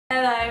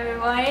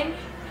everyone.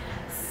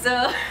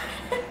 So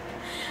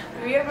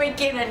we are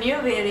making a new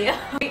video.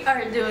 We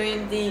are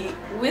doing the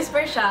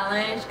whisper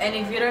challenge, and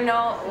if you don't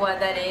know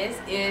what that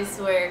is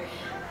where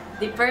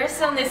the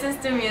person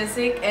listens to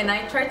music and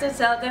I try to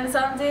tell them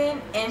something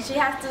and she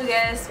has to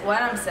guess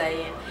what I'm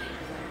saying.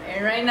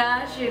 And right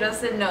now she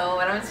doesn't know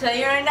what I'm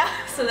saying right now,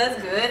 so that's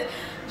good.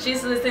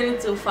 She's listening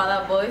to Fall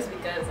Out Boys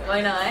because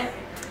why not?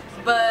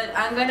 But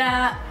I'm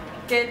gonna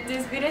get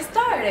this video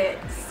started.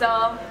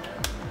 So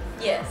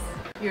yes,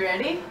 you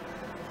ready?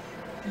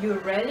 You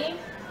ready?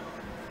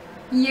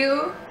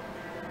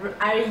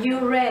 Are you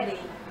ready?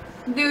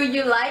 Do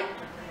you like?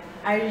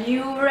 Are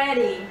you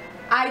ready?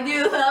 I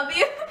do love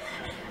you.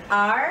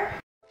 Are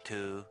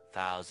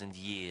 2,000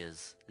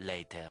 years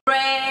later.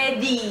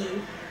 ready?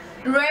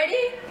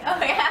 Ready? Oh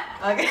yeah.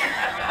 Okay.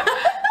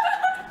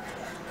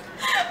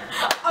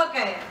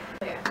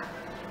 Okay.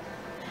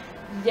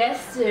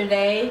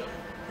 Yesterday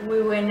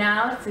we went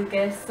out to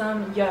get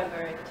some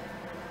yogurt.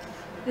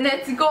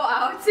 Let's go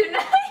out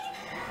tonight.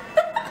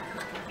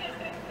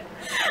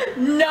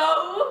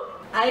 No!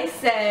 I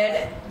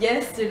said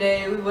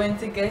yesterday we went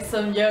to get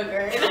some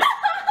yogurt.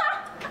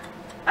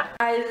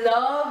 I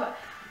love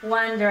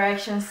One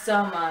Direction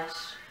so much.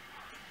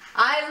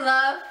 I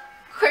love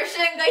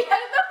Christian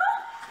Gallardo.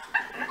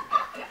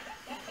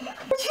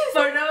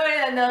 For nobody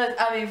that knows,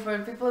 I mean for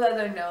people that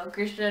don't know,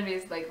 Christian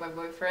is like my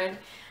boyfriend.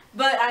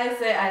 But I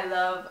say I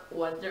love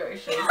One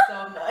Direction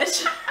so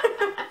much.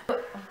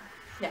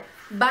 Yeah.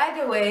 By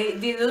the way,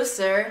 the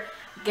loser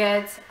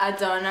gets a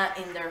donut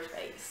in their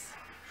face.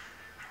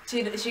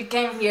 She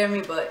can't hear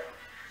me, but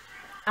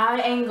I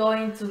ain't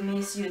going to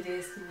miss you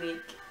this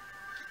week.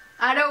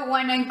 I don't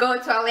want to go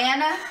to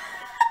Atlanta.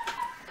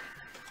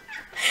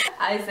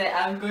 I say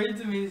I'm going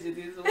to miss you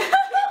this week.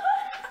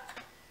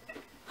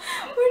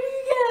 Where do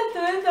you get a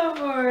donut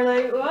for?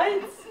 Like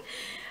what?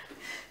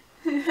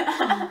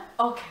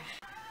 Okay.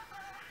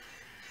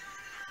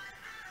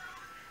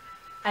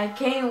 I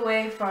can't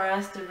wait for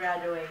us to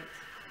graduate.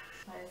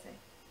 What do I say?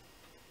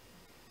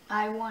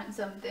 I want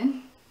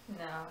something.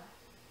 No.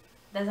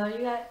 That's all you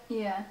got?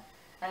 Yeah.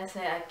 I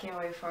say I can't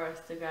wait for us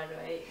to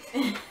graduate.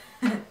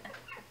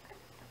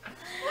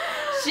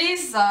 She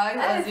sucks,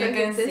 as you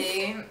can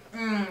see.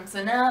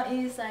 So now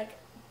it's like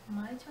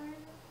my turn.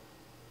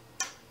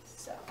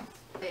 So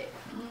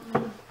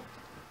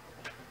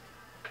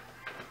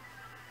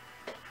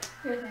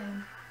Here's the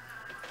thing.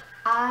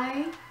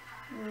 I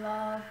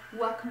love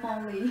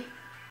guacamole.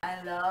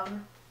 I love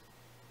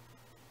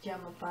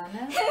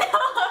Jamapana.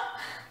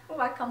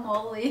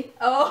 Guacamole.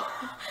 Oh,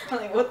 I'm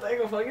like, what the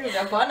fuck is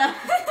Jamapana?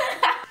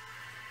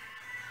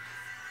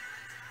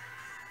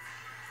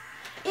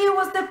 It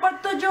was the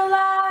 4th of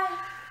July.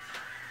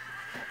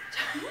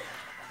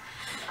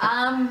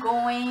 I'm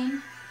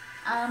going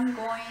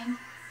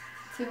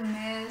to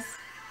miss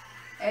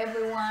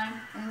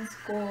everyone in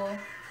school.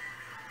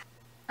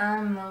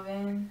 I'm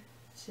moving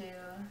to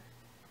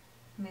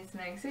Miss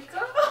Mexico.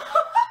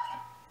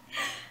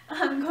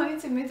 I'm going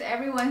to miss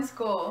everyone's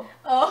school.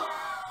 Oh.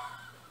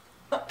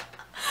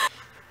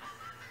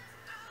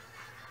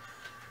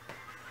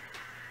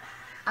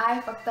 I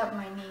fucked up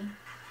my knee.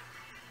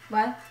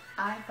 What?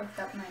 I fucked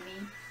up my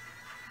knee.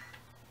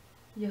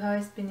 You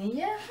have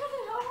espinilla?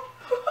 No.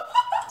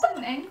 It's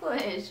in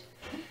English.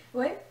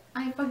 What?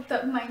 I fucked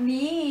up my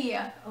knee.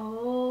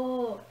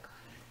 Oh.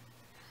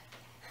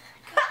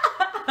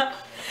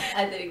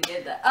 I didn't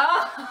get that.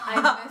 Oh.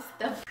 I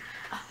messed up.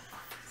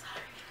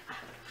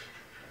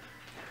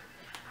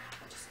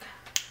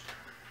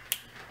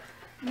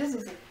 This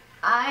is it.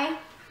 I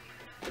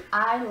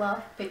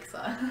love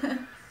pizza.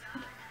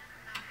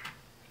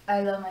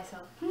 I love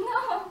myself.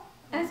 No,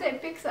 I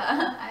said pizza.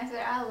 I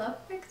said I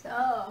love pizza.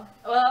 Oh.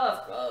 Well, that was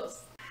close.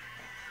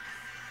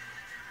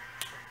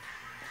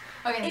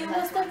 Okay, It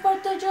was the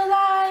 4th of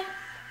July.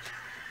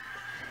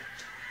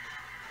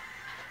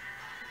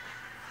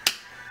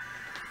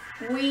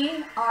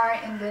 We are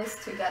in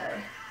this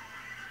together.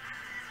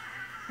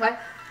 What?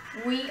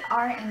 We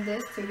are in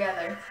this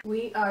together.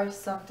 We are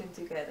something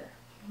together.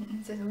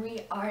 It says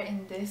we are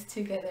in this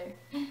together.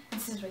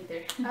 This is right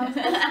there.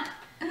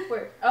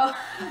 Where? Oh.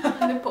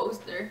 On the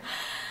poster.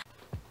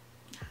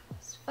 That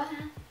was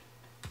fun.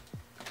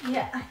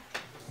 Yeah.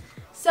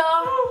 So,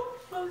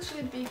 What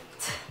should be?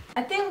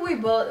 I think we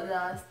both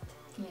lost.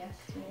 Yes.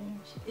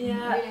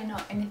 Yeah. We didn't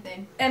know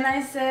anything. And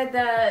I said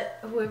that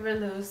whoever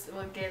loses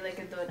will get like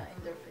a donut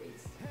in their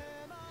face.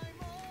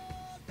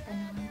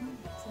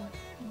 So,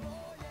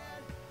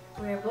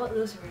 we're both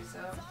losers, so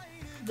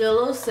the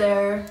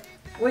loser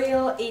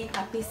will eat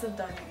a piece of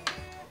donut.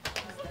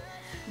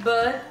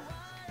 But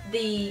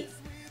the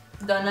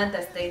donut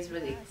that stays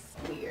really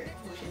weird,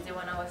 which is the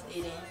one I was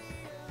eating.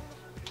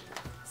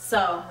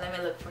 So let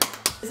me look for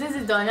it. This is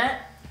a donut.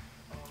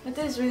 It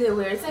tastes really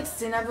weird. It's like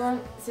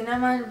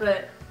cinnamon,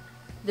 but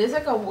there's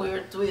like a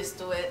weird twist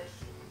to it.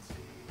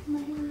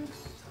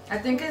 I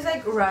think it's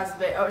like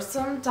raspberry or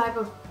some type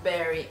of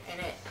berry in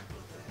it.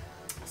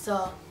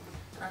 So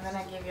I'm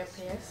gonna give you a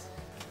piece.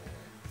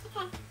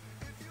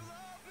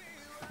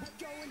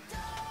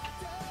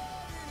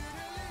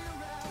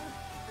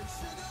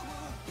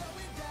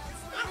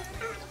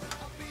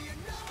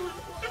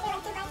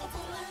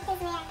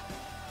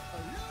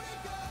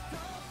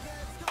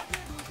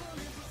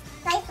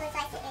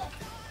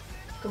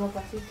 como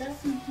pasitas.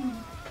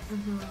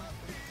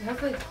 It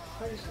has like,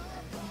 what is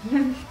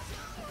it?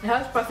 It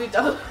has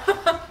pasitas.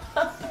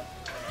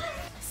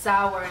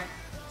 Sour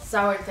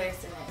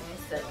taste in it. And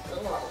it's like,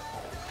 ugh.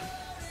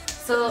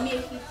 So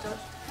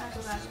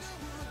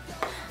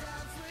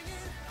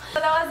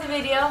that was the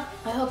video.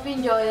 I hope you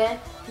enjoyed it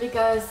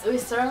because we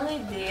certainly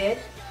did.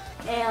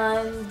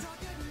 And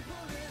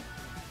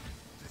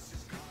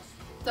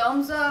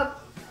thumbs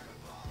up.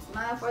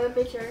 Smile for the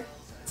picture.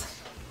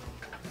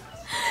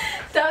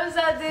 Thumbs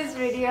up this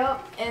video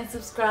and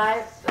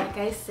subscribe, like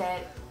I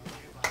said,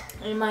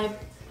 in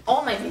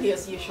all my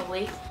videos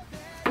usually.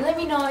 Let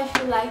me know if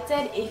you liked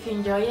it, if you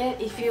enjoy it,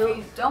 if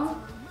you don't.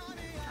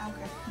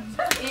 Okay.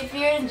 If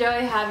you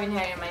enjoy having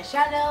her in my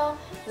channel,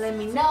 let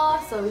me know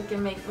so we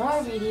can make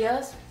more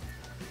videos.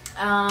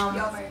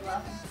 You're very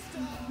welcome.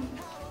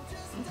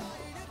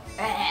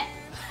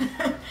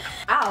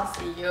 I'll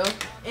see you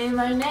in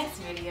my next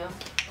video.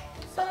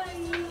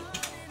 Bye.